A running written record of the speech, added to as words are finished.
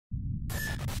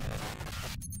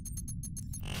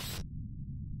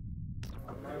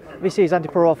This is Andy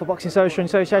Parole for Boxing Social in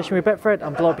association with Betfred.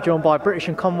 I'm delighted to be joined by British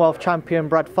and Commonwealth champion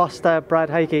Brad Foster. Brad,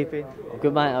 how are you keeping? I'm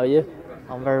good, mate. How are you?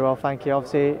 I'm very well, thank you.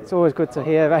 Obviously, it's always good to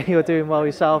hear that you're doing well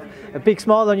yourself. A big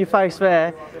smile on your face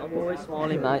there. I'm always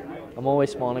smiling, mate. I'm always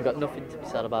smiling. Got nothing to be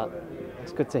sad about.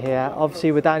 It's good to hear.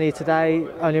 Obviously, we're down here today,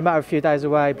 only a matter of a few days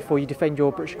away before you defend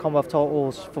your British and Commonwealth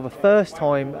titles for the first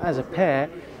time as a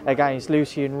pair against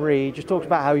Lucien Reid. Just talk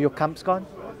about how your camp's gone.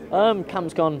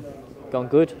 Camp's gone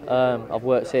good. I've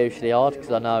worked seriously hard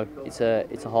because I know it's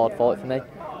a hard fight for me.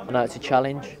 I know it's a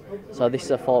challenge, so this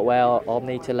is a fight where I'll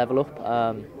need to level up.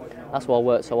 That's why I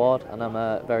worked so hard, and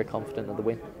I'm very confident of the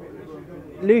win.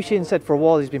 Lucien said for a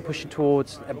while he's been pushing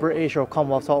towards a British or a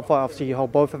Commonwealth title fight. Obviously, you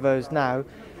hold both of those now.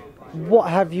 What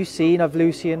have you seen of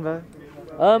Lucien though?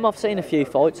 I've seen a few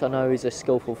fights. I know he's a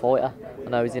skillful fighter. I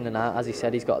know he's in and out. As he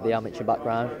said, he's got the amateur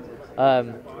background.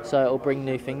 So it'll bring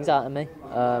new things out of me,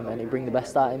 and it'll bring the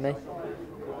best out of me.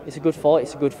 It's a good fight.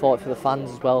 It's a good fight for the fans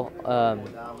as well.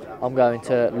 I'm going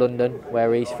to London,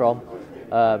 where he's from.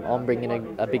 I'm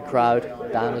bringing a big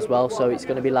crowd down as well, so it's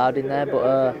going to be loud in there.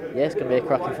 But yeah, it's going to be a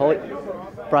cracking fight.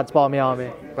 Brad's Barmy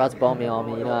Army. Brad's Barmy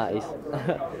Army, you know how it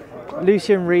is.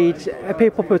 Lucien Reid,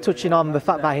 people were touching on the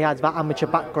fact that he has that amateur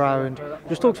background.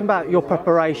 Just talking about your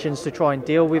preparations to try and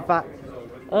deal with that.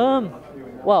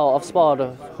 Well, I've sparred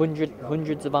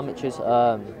hundreds of amateurs.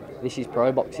 This is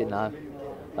pro boxing now,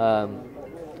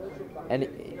 and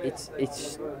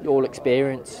it's all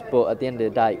experience. But at the end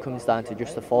of the day, it comes down to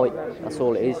just a fight. That's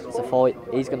all it is. It's a fight.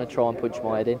 He's going to try and punch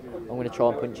my head in. I'm going to try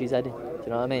and punch his head in. Do you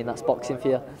know what I mean? That's boxing for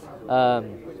you.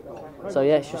 So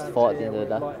yeah, it's just a fight at the end of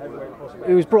the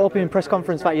day. It was brought up in press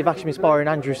conference that you've actually been sparring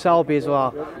Andrew Selby as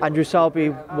well. Andrew Selby,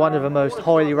 one of the most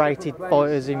highly rated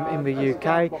fighters in the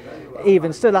UK.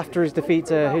 Even still after his defeat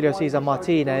to Julio Cesar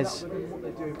Martinez.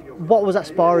 What was that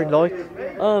sparring like?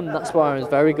 That sparring was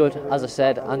very good. As I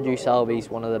said, Andrew Selby is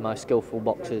one of the most skillful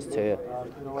boxers to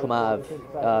come out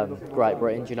of Great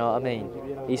Britain. Do you know what I mean?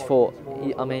 He's fought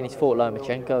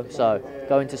Lomachenko, so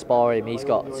going to spar him, he's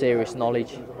got serious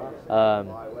knowledge.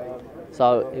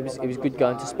 So it was good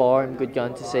going to spar him, good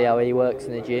going to see how he works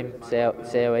in the gym, see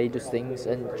how he does things,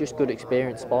 and just good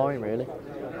experience sparring really.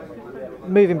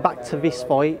 Moving back to this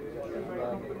fight,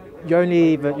 you're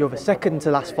the second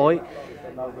to last fight,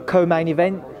 co-main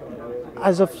event.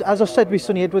 As I've said with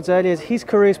Sonny Edwards earlier, as his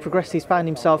career's progressed, he's found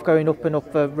himself going up and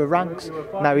up the ranks.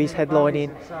 Now he's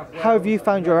headlining. How have you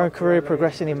found your own career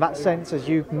progressing in that sense as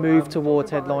you move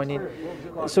towards headlining?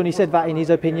 Sonny said that in his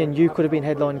opinion you could have been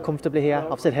headlining comfortably here.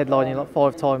 I've said headlining like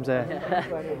 5 times there.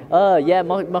 Yeah,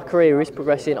 my career is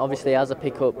progressing. Obviously, as I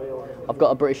pick up, I've got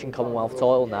a British and Commonwealth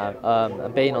title now,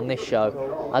 and being on this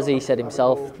show, as he said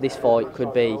himself, this fight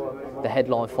could be the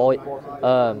headline fight.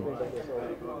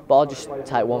 But I'll just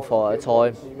take one fight at a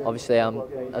time. Obviously,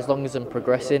 as long as I'm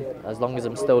progressing, as long as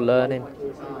I'm still learning,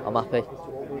 I'm happy.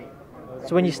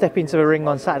 So when you step into the ring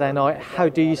on Saturday night, how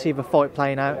do you see the fight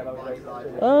playing out?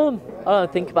 I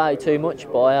don't think about it too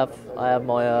much, but I have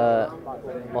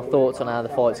my thoughts on how the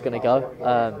fight's going to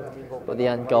go. But the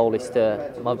end goal is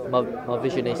my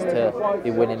vision is to be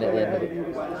winning at the end of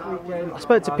it. I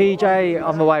spoke to PJ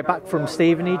on the way back from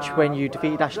Stevenage when you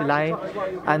defeated Ashley Lane,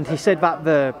 and he said that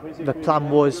the plan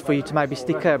was for you to maybe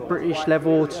stick at British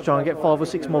level to try and get 5 or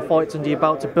 6 more fights under your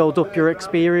belt to build up your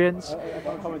experience.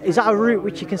 Is that a route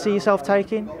which you can see yourself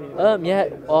taking? Yeah,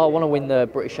 I want to win the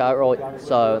British outright,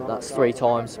 so that's 3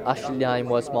 times. Ashley Lane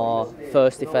was my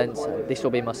first defence, this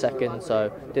will be my second,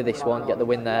 so do this one, get the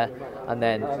win there, and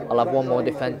then I'll have 1 more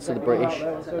defence of the British,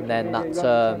 and then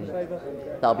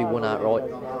that'll be won outright.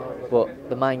 But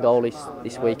the main goal is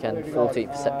this weekend, 14th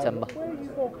of September.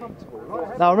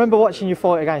 Now I remember watching your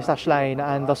fight against Ash Lane,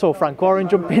 and I saw Frank Warren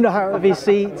jumping out of his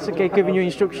seat, giving you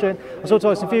instruction. I saw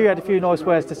Tyson Fury had a few nice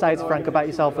words to say to Frank about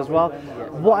yourself as well.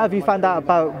 What have you found out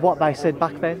about what they said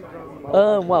back then?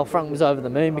 Well, Frank was over the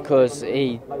moon because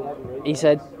he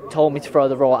told me to throw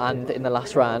the right hand in the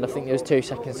last round. I think it was 2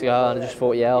 seconds to go, and I just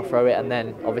thought, yeah, I'll throw it, and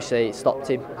then obviously it stopped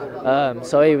him.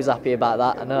 So he was happy about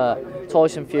that. And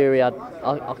Tyson Fury, I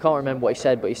can't remember what he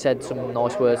said, but he said some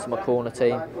nice words to my corner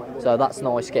team. So that's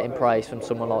nice getting praise from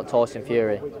someone like Tyson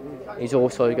Fury. He's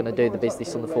also going to do the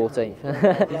business on the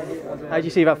 14th. How do you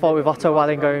see that fight with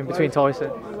Fury-Wallin going between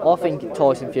Tyson? I think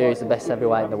Tyson Fury is the best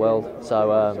heavyweight in the world,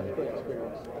 so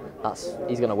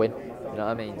he's going to win. You know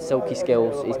what I mean? Silky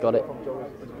skills, he's got it.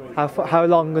 How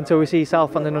long until we see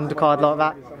yourself on an undercard like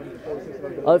that?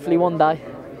 Hopefully one day,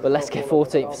 but let's get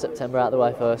 14th of September out of the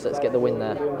way first. Let's get the win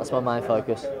there. That's my main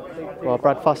focus. Well,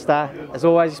 Brad Foster, as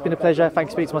always, it's been a pleasure.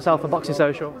 Thanks for speaking to myself on Boxing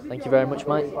Social. Thank you very much,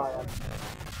 mate.